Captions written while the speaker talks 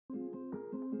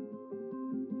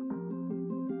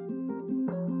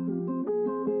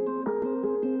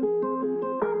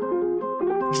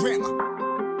Drama.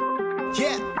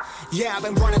 Yeah, I've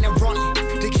been running and running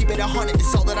to keep it 100,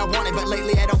 it's all that I wanted. But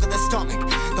lately I don't get the stomach.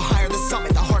 The higher the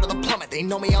summit, the harder the plummet. They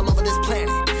know me all over this planet.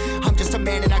 I'm just a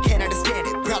man and I can't understand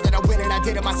it. Proud that I win and I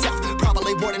did it myself.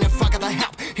 Probably wouldn't if I got the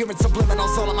help. Hearing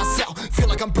subliminals all on myself. Feel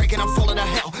like I'm breaking, I'm falling to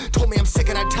hell. Told me I'm sick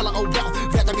and I tell her, oh well.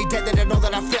 Rather be dead than to know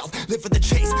that I failed. Live for the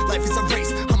chase, life is a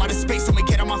race. I'm out of space, so me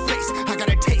get on my face. I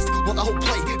got a taste, well the whole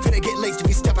play finna get laced if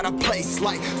you step out of place.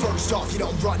 Like, first off, you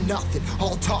don't run nothing.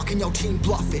 All talk and your team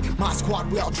bluff it. My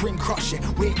squad, we all dream crush it.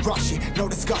 We ain't rushing, no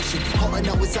discussion. All I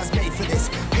know is us made for this.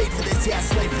 Paid for this, yeah, I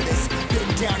slaved for this.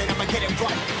 Been down and I'ma get it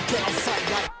right. Get on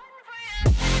sight like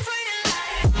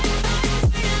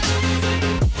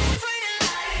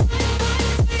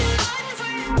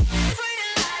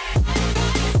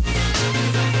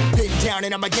down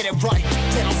and I'ma get it right.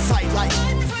 Get on sight like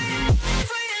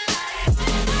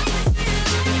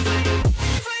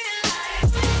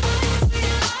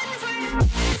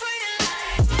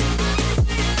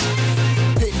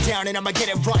been down and I'ma get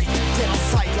it right. Get on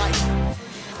sight like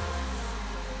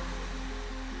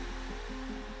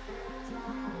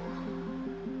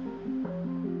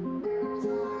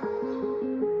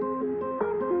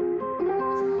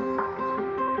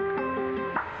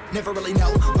never really know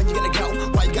when you're gonna go.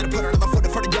 Why you gotta put another foot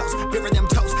in front of yours? Bury them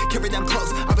toes, carry them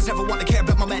close. I was never one to care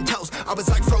about my mentos. I was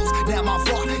like froze, now I'm on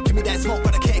floor. Give me that smoke,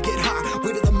 but I can't get high.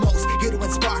 We do the most, here to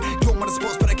inspire. Doing what I'm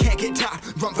supposed, but I can't get tired.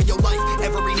 Run for your life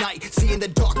every night. See in the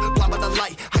dark, blind by the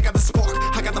light. I got the spark,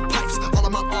 I got the pipes. All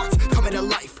of my arts coming to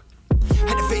life.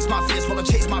 Had to face my fears while I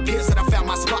chased my peers, and I found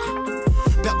my spot.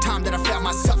 About time that I found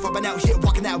myself. I've been out here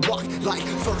walking that walk. Like,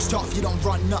 first off, you don't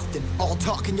run nothing. All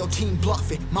talk and your team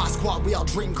bluff it. My squad, we all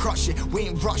dream crush it. We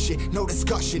ain't rushing, no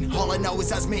discussion. All I know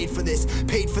is I was made for this.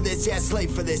 Paid for this, yeah,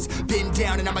 slave for this. Been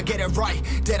down and I'ma get it right.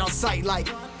 Dead on sight like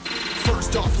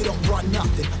first off, you don't run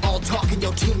nothing. All talk and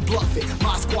your team bluff it.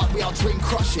 My squad, we all dream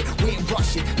crush it. We ain't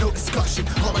rushing, no discussion.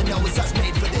 All I know is I was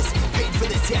made for this. Paid for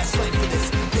this, yeah, slave for this.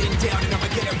 Been down and I'ma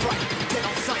get it right. Dead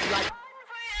on sight like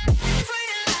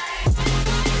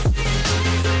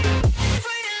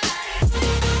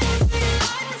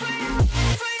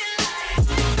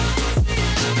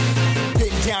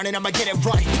down and I'ma get it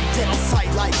right. Dead on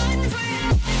sight like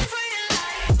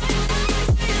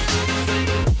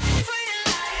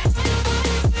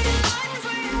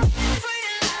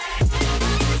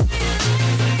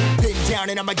been down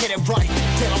and I'ma get it right.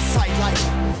 Dead on sight like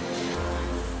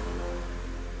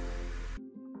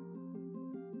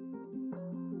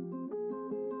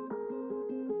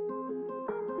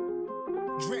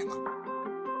drama.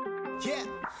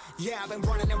 Yeah, I've been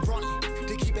running and running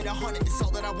to keep it 100, it's all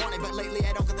that I wanted. But lately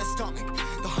I don't get the stomach.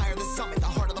 The higher the summit, the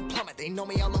harder the plummet. They know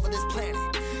me all over this planet.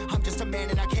 I'm just a man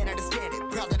and I can't understand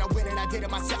it. Proud that I win and I did it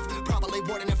myself. Probably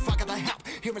wouldn't if I got the help.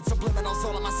 Hearing subliminals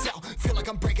all on myself. Feel like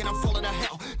I'm breaking, I'm falling to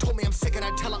hell. Told me I'm sick and I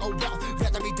tell her, oh well.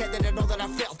 Rather be dead than to know that I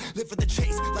failed. Live for the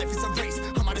chase, life is a race.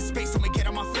 I'm out of space, so me get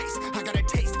on my face. I got a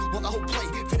taste, well the whole play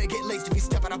finna get laced if you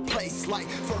step out of place. Like,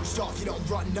 first off, you don't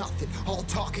run nothing. All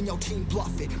talk and your team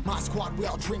bluff it. My squad, we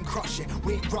all dream crush it.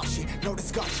 We ain't rushing, no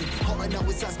discussion. All I know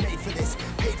is I was made for this.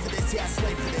 Paid for this, yeah, I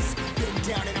slave for this. Been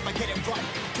down and I'ma get it right.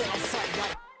 Get on sight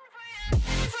like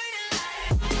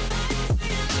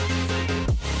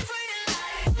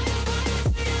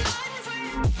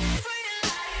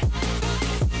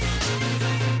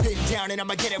been down and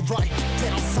I'ma get it right.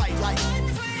 Get on sight like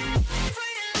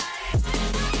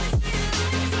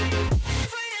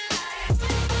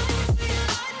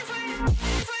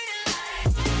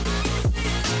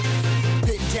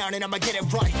been down and I'ma get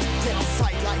it right. Get on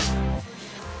sight like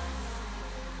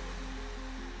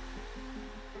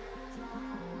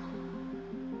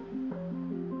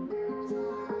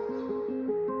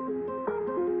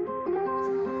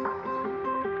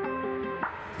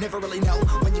never really know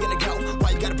when you're gonna go.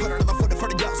 Why you gotta put another foot in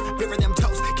front of yours? Bury them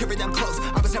toes, carry them close.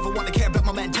 I was never one to care about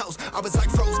my mentos. I was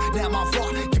like froze, now I'm on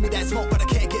floor. Give me that smoke, but I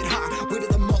can't get high. We do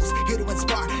the most, here to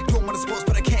inspire. Doing what I'm supposed,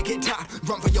 but I can't get tired.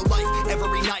 Run for your life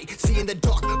every night. See in the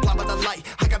dark, blind by the light.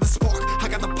 I got the spark, I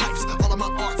got the pipes. All of my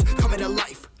arts coming to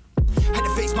life. Had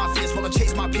to face my fears while I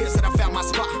chased my peers, and I found my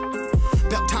spot.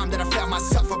 About time that I found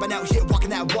myself. I've been out here walking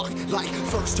that walk. Like,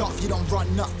 first off, you don't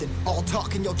run nothing. All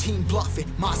talk and your team bluff it.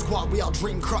 My squad, we all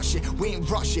dream crush it. We ain't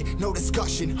rushing, no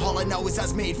discussion. All I know is I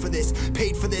was made for this.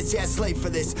 Paid for this, yeah, slave for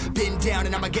this. Been down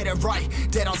and I'ma get it right.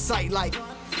 Dead on sight like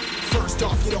first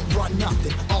off, you don't run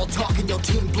nothing. All talk and your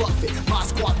team bluff it. My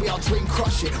squad, we all dream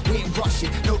crush it. We ain't rushing,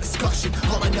 no discussion.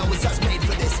 All I know is I was made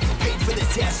for this. Paid for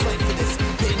this, yeah, slave for this.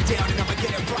 Been down and I'ma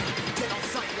get it right.